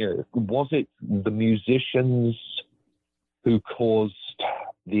say, was it the musicians who caused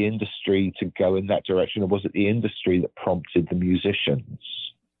the industry to go in that direction, or was it the industry that prompted the musicians?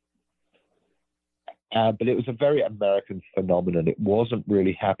 But it was a very American phenomenon. It wasn't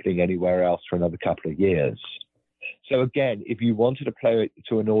really happening anywhere else for another couple of years. So again, if you wanted to play it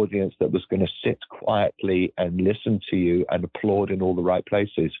to an audience that was going to sit quietly and listen to you and applaud in all the right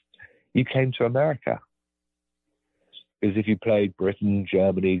places, you came to America. Because if you played Britain,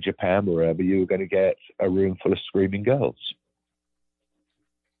 Germany, Japan, wherever, you were going to get a room full of screaming girls.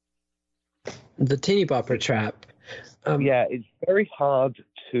 The teeny bopper trap. It's very hard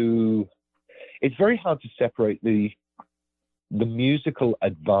to separate the musical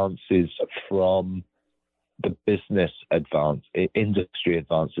advances from the business industry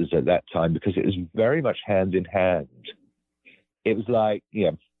advances at that time, because it was very much hand in hand. It was like,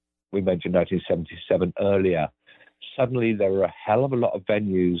 we mentioned 1977 earlier. Suddenly there were a hell of a lot of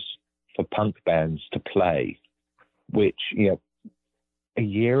venues for punk bands to play, which, a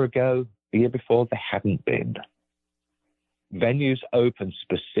year before, there hadn't been. Venues opened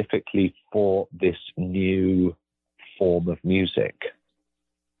specifically for this new form of music.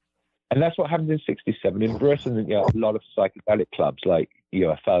 And that's what happened in 67. In Britain, a lot of psychedelic clubs like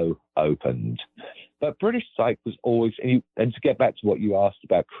UFO opened. But British Psych was always, and to get back to what you asked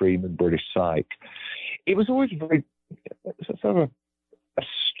about Cream and British Psych, it was always very sort of a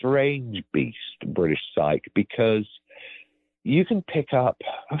strange beast, British Psych, because you can pick up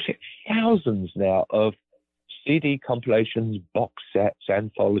thousands now of CD compilations, box sets,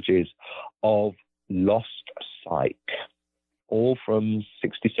 anthologies of lost psych, all from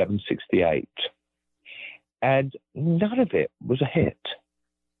 67, 68. And none of it was a hit.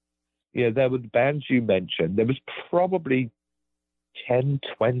 You know, there were the bands you mentioned. There was probably 10,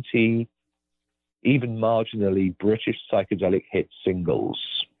 20, even marginally British psychedelic hit singles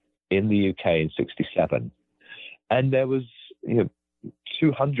in the UK in 67. And there was,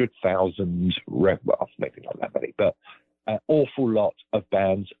 200,000, well, maybe not that many, but an awful lot of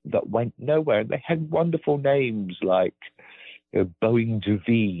bands that went nowhere. And they had wonderful names like Boeing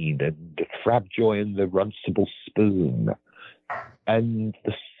Duveen and Frabjoy and the Runcible Spoon and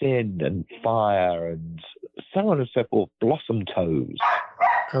The Sin and Fire and so on and so forth, Blossom Toes.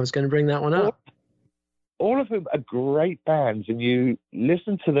 I was going to bring that one up. All of whom are great bands, and you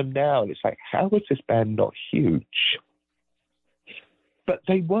listen to them now and it's like, how was this band not huge? But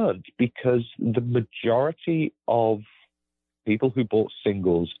they weren't, because the majority of people who bought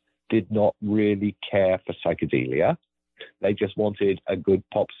singles did not really care for psychedelia. They just wanted a good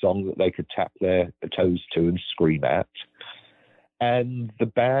pop song that they could tap their toes to and scream at. And the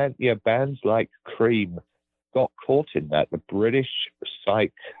bands like Cream got caught in that. The British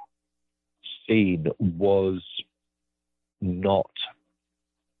psych scene was not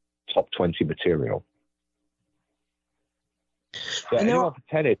top 20 material. So anyone for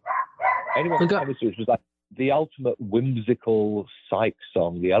tennis, which was like the ultimate whimsical psych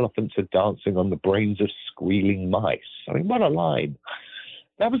song, the elephants are dancing on the brains of squealing mice. I mean, what a line.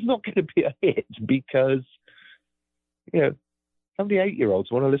 That was not going to be a hit because, only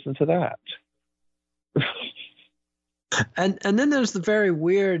 8-year-olds want to listen to that. And then there's the very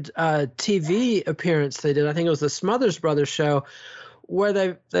weird TV appearance they did. I think it was the Smothers Brothers show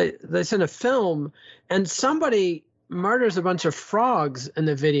where they sent a film and somebody murders a bunch of frogs in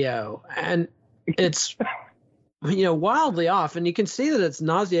the video, and it's wildly off, and you can see that it's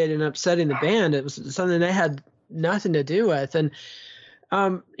nauseating and upsetting the band. It was something they had nothing to do with, and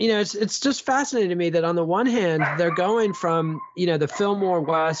it's just fascinating to me that on the one hand they're going from the Fillmore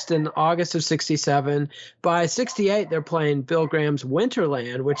West in August of 67. By 68 they're playing Bill Graham's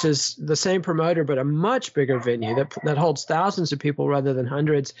Winterland, which is the same promoter but a much bigger venue that holds thousands of people rather than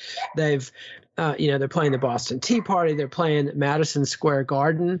hundreds. They've they're playing the Boston Tea Party. They're playing Madison Square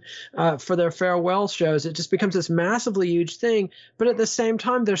Garden for their farewell shows. It just becomes this massively huge thing. But at the same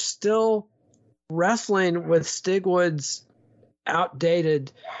time, they're still wrestling with Stigwood's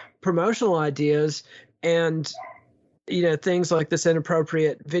outdated promotional ideas and, things like this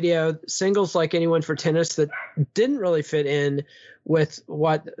inappropriate video, singles like Anyone for Tennis that didn't really fit in with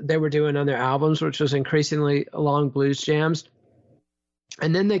what they were doing on their albums, which was increasingly long blues jams.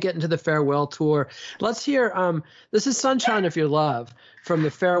 And then they get into the farewell tour. Let's hear, this is Sunshine of Your Love from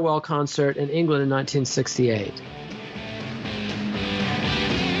the farewell concert in England in 1968.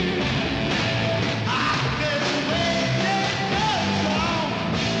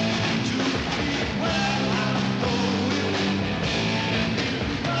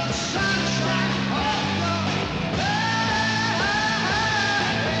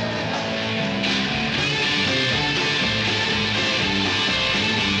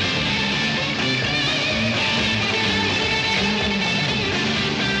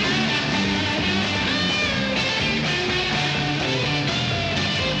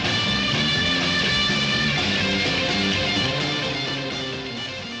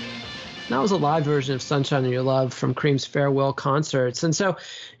 That was a live version of Sunshine of Your Love from Cream's farewell concerts. And so,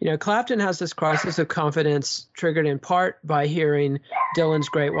 Clapton has this crisis of confidence triggered in part by hearing Dylan's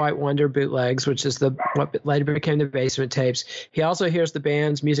Great White Wonder bootlegs, which is what later became the Basement Tapes. He also hears the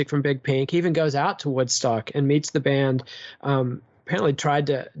band's music from Big Pink. He even goes out to Woodstock and meets the band, apparently tried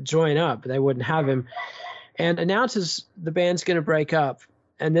to join up, but they wouldn't have him, and announces the band's going to break up.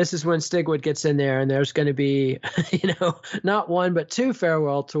 And this is when Stigwood gets in there, and there's going to be, not one, but two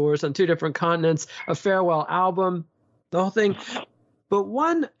farewell tours on two different continents, a farewell album, the whole thing. But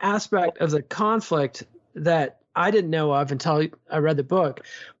one aspect of the conflict that I didn't know of until I read the book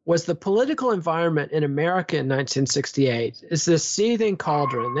was the political environment in America in 1968. It's this seething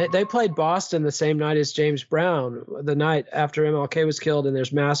cauldron. They played Boston the same night as James Brown, the night after MLK was killed, and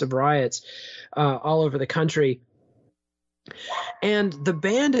there's massive riots all over the country. And the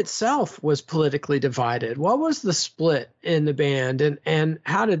band itself was politically divided. What was the split in the band, and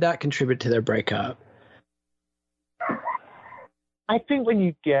how did that contribute to their breakup? I think when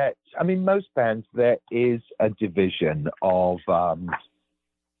you most bands, there is a division of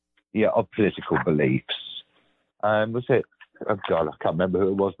political beliefs. Was it, oh God, I can't remember who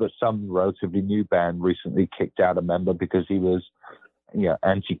it was, but some relatively new band recently kicked out a member because he was,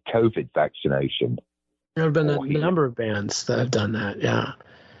 anti-COVID vaccination. There have been a Oh, yeah. number of bands that have done that. Yeah.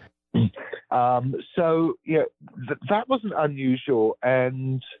 So that wasn't unusual,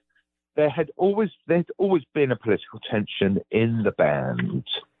 and there'd always been a political tension in the band.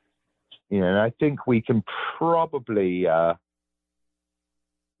 And I think we can probably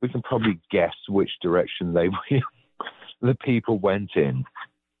guess which direction the people went in.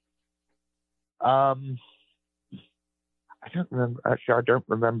 I don't remember. Actually, I don't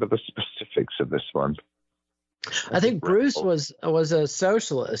remember the specifics of this one. I think Bruce was a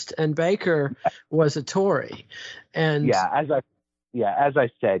socialist and Baker was a Tory. And as I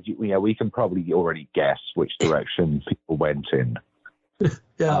said, we can probably already guess which direction people went in.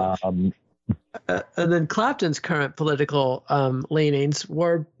 Yeah. And then Clapton's current political leanings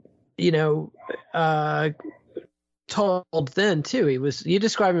were, told then too. You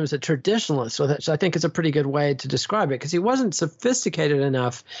describe him as a traditionalist, which I think is a pretty good way to describe it, because he wasn't sophisticated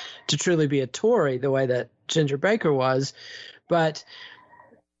enough to truly be a Tory the way that Ginger Baker was, but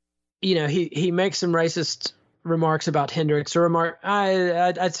he makes some racist remarks about Hendrix,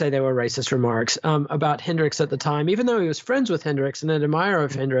 I'd say they were racist remarks about Hendrix at the time. Even though he was friends with Hendrix and an admirer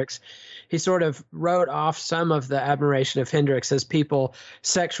of Hendrix, he sort of wrote off some of the admiration of Hendrix as people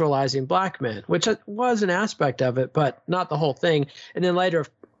sexualizing black men, which was an aspect of it, but not the whole thing. And then later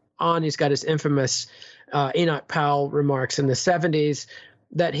on, he's got his infamous Enoch Powell remarks in the 70s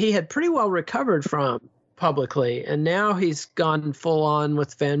that he had pretty well recovered from publicly, and now he's gone full on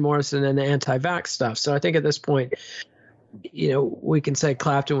with Van Morrison and the anti-vax stuff. So I think at this point, we can say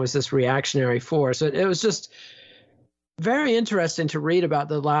Clapton was this reactionary force. It was just very interesting to read about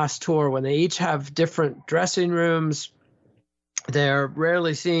the last tour when they each have different dressing rooms. They're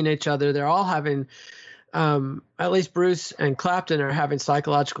rarely seeing each other. They're all having, at least Bruce and Clapton are having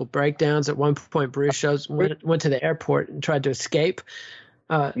psychological breakdowns. At one point, Bruce went to the airport and tried to escape.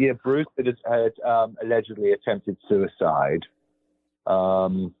 Bruce had allegedly attempted suicide.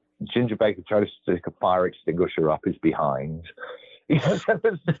 Ginger Baker tried to stick a fire extinguisher up his behind.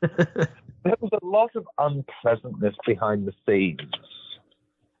 There was a lot of unpleasantness behind the scenes.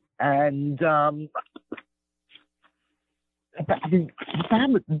 And the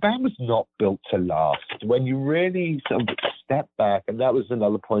band was not built to last. When you really sort of step back, and that was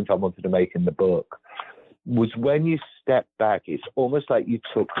another point I wanted to make in the book, was when you step back, it's almost like you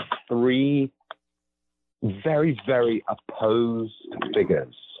took three very, very opposed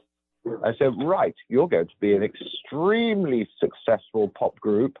figures. I said, right, you're going to be an extremely successful pop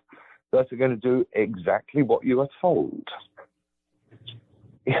group that are going to do exactly what you are told.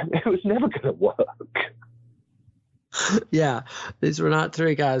 It was never going to work. Yeah, these were not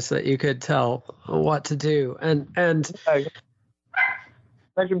three guys that you could tell what to do. And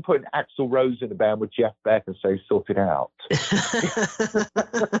imagine putting Axl Rose in a band with Jeff Beck and say, sort it out.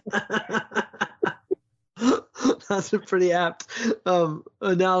 That's a pretty apt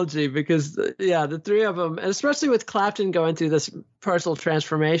analogy, because, the three of them, and especially with Clapton going through this personal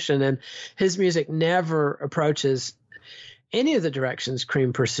transformation, and his music never approaches any of the directions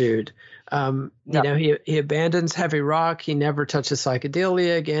Cream pursued. He abandons heavy rock. He never touches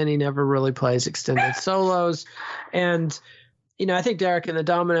psychedelia again. He never really plays extended solos. And I think Derek and the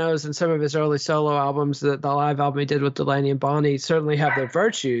Dominoes and some of his early solo albums, the live album he did with Delaney and Bonnie, certainly have their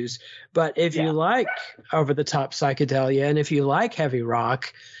virtues. But if you like over-the-top psychedelia, and if you like heavy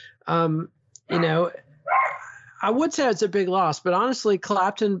rock, I would say it's a big loss. But honestly,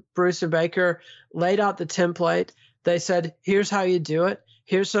 Clapton, Bruce, and Baker laid out the template. They said, here's how you do it.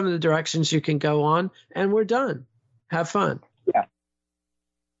 Here's some of the directions you can go on, and we're done. Have fun.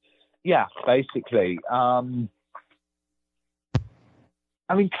 Yeah, basically.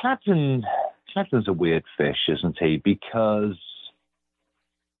 Clapton's a weird fish, isn't he? Because,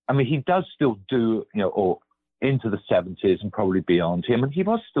 he does still do, or into the 70s and probably beyond him, and he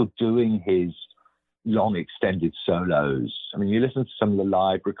was still doing his long extended solos. You listen to some of the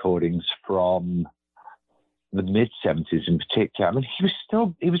live recordings from the mid-70s in particular.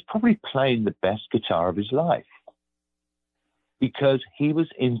 He was probably playing the best guitar of his life, because he was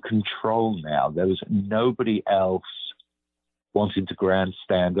in control now. There was nobody else wanting to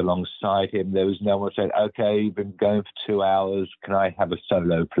grandstand alongside him. There was no one saying, okay, you've been going for 2 hours. Can I have a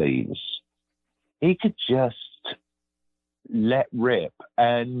solo, please? He could just let rip.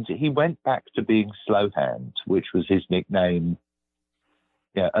 And he went back to being Slowhand, which was his nickname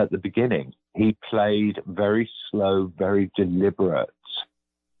at the beginning. He played very slow, very deliberate,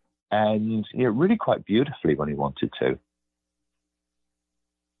 and really quite beautifully when he wanted to.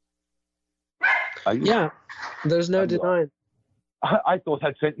 There's no denying. I thought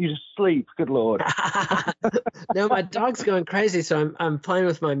I'd sent you to sleep. Good Lord. No, my dog's going crazy, so I'm playing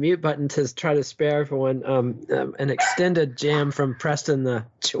with my mute button to try to spare everyone an extended jam from Preston the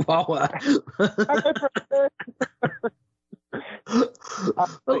Chihuahua.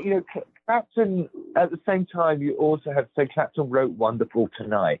 But, Clapton, at the same time, you also have to say Clapton wrote Wonderful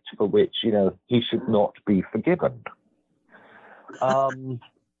Tonight, for which, he should not be forgiven.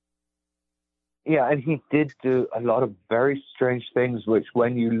 Yeah, and he did do a lot of very strange things, which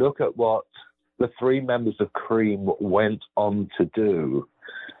when you look at what the three members of Cream went on to do,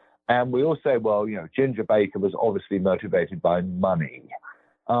 and we all say, well, Ginger Baker was obviously motivated by money.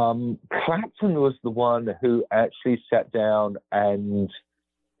 Clapton was the one who actually sat down and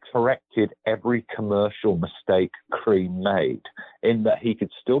corrected every commercial mistake Cream made, in that he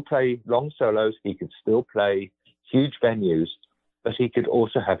could still play long solos, he could still play huge venues, but he could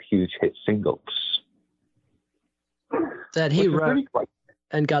also have huge hit singles that he wrote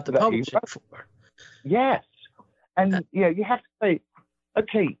and got the publishing for. Yes. And you have to say,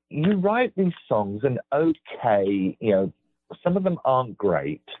 okay, you write these songs and okay, some of them aren't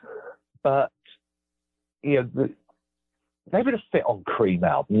great, but they would have fit on Cream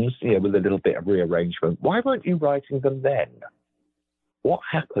albums, with a little bit of rearrangement. Why weren't you writing them then? What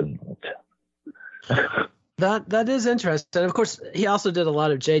happened? That is interesting. And of course, he also did a lot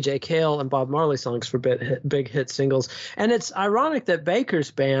of J.J. Cale and Bob Marley songs for big hit singles. And it's ironic that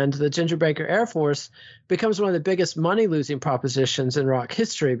Baker's band, the Ginger Baker Air Force, becomes one of the biggest money-losing propositions in rock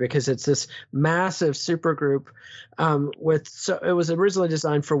history, because it's this massive supergroup. So it was originally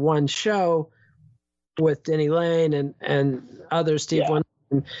designed for one show with Denny Lane and others, Steve Wonder.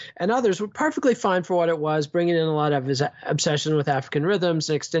 And others were perfectly fine for what it was, bringing in a lot of his obsession with African rhythms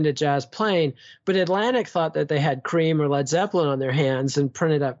and extended jazz playing. But Atlantic thought that they had Cream or Led Zeppelin on their hands and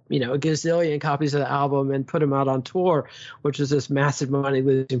printed up, a gazillion copies of the album and put them out on tour, which was this massive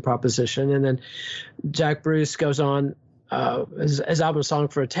money-losing proposition. And then Jack Bruce goes on. His album Song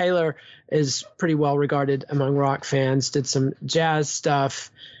for a Tailor is pretty well regarded among rock fans, did some jazz stuff,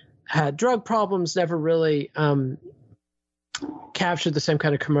 had drug problems, never really captured the same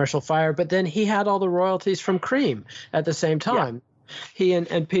kind of commercial fire, but then he had all the royalties from Cream at the same time. Yeah. He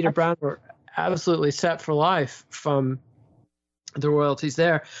and Peter Brown were absolutely set for life from the royalties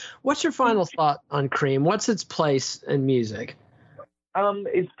there. What's your final thought on Cream? What's its place in music?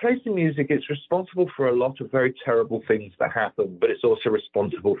 Its place in music, it's responsible for a lot of very terrible things that happened, but it's also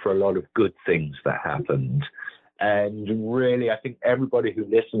responsible for a lot of good things that happened. And really, I think everybody who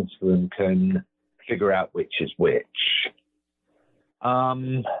listens to them can figure out which is which.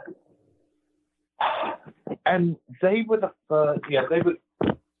 And they were the first,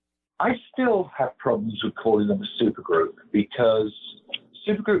 I still have problems with calling them a supergroup, because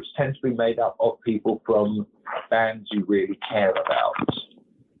supergroups tend to be made up of people from bands you really care about.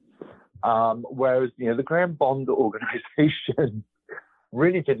 Whereas, the Graham Bond organization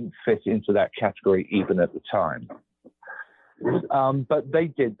really didn't fit into that category even at the time. But they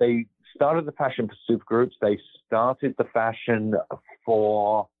did. They started the fashion for supergroups. They started the fashion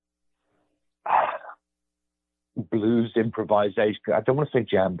for blues improvisation. I don't want to say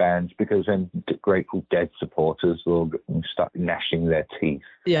jam bands, because then Grateful Dead supporters will start gnashing their teeth.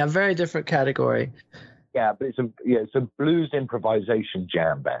 Yeah, very different category. Yeah, but it's a blues improvisation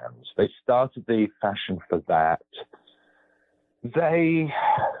jam bands. They started the fashion for that. They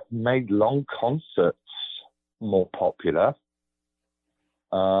made long concerts more popular.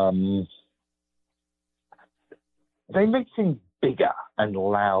 They made things bigger and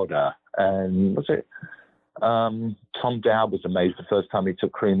louder. And Tom Dowd was amazed the first time he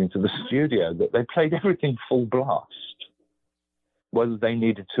took Cream into the studio that they played everything full blast, whether they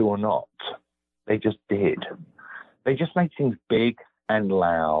needed to or not. They just did. They just made things big and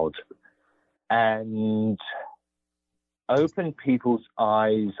loud and opened people's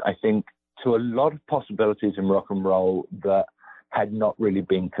eyes, I think, to a lot of possibilities in rock and roll that had not really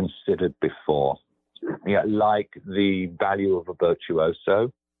been considered before. Like the value of a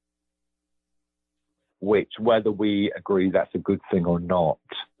virtuoso, which, whether we agree that's a good thing or not,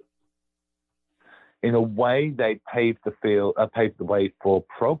 in a way they paved the way for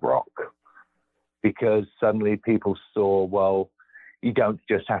prog rock, because suddenly people saw, well, you don't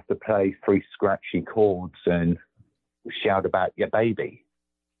just have to play 3 scratchy chords and shout about your baby.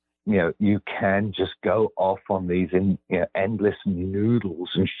 You can just go off on these endless noodles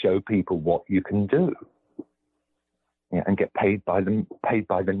and show people what you can do, and get paid by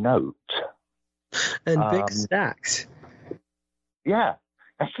the note. And big stacks. Yeah,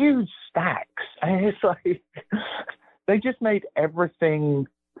 huge stacks. And it's like they just made everything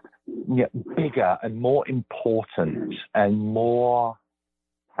bigger and more important and more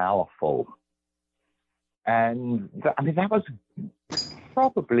powerful. And that was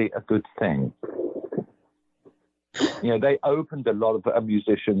probably a good thing. They opened a lot of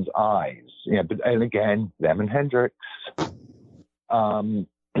musicians' eyes. And again, them and Hendrix,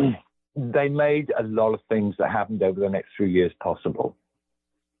 they made a lot of things that happened over the next few years possible.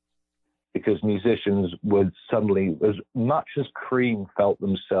 Because musicians would suddenly, as much as Cream felt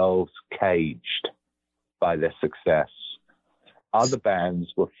themselves caged by their success, other bands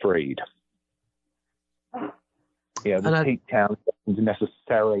were freed. The Pete Townsend wouldn't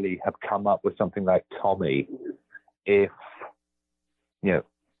necessarily have come up with something like Tommy if,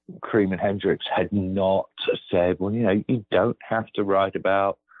 Cream and Hendrix had not said, well, you don't have to write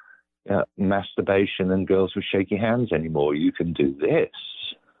about masturbation and girls with shaky hands anymore. You can do this.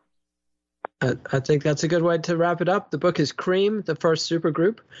 I think that's a good way to wrap it up. The book is Cream, the First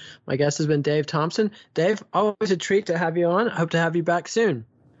Supergroup. My guest has been Dave Thompson. Dave, always a treat to have you on. I hope to have you back soon.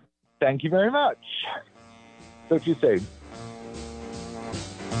 Thank you very much. Talk to you soon.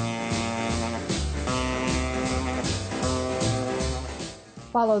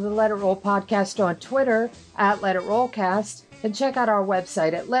 Follow the Let It Roll podcast on Twitter at Let It Rollcast and check out our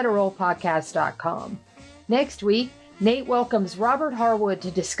website at letitrollpodcast.com. Next week, Nate welcomes Robert Harwood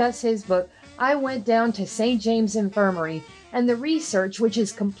to discuss his book, I Went Down to St. James Infirmary, and the research which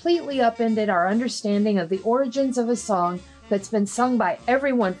has completely upended our understanding of the origins of a song that's been sung by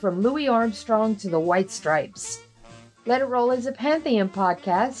everyone from Louis Armstrong to the White Stripes. Let It Roll is a Pantheon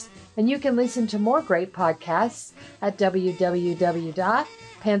podcast, and you can listen to more great podcasts at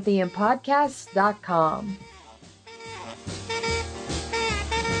www.pantheonpodcasts.com.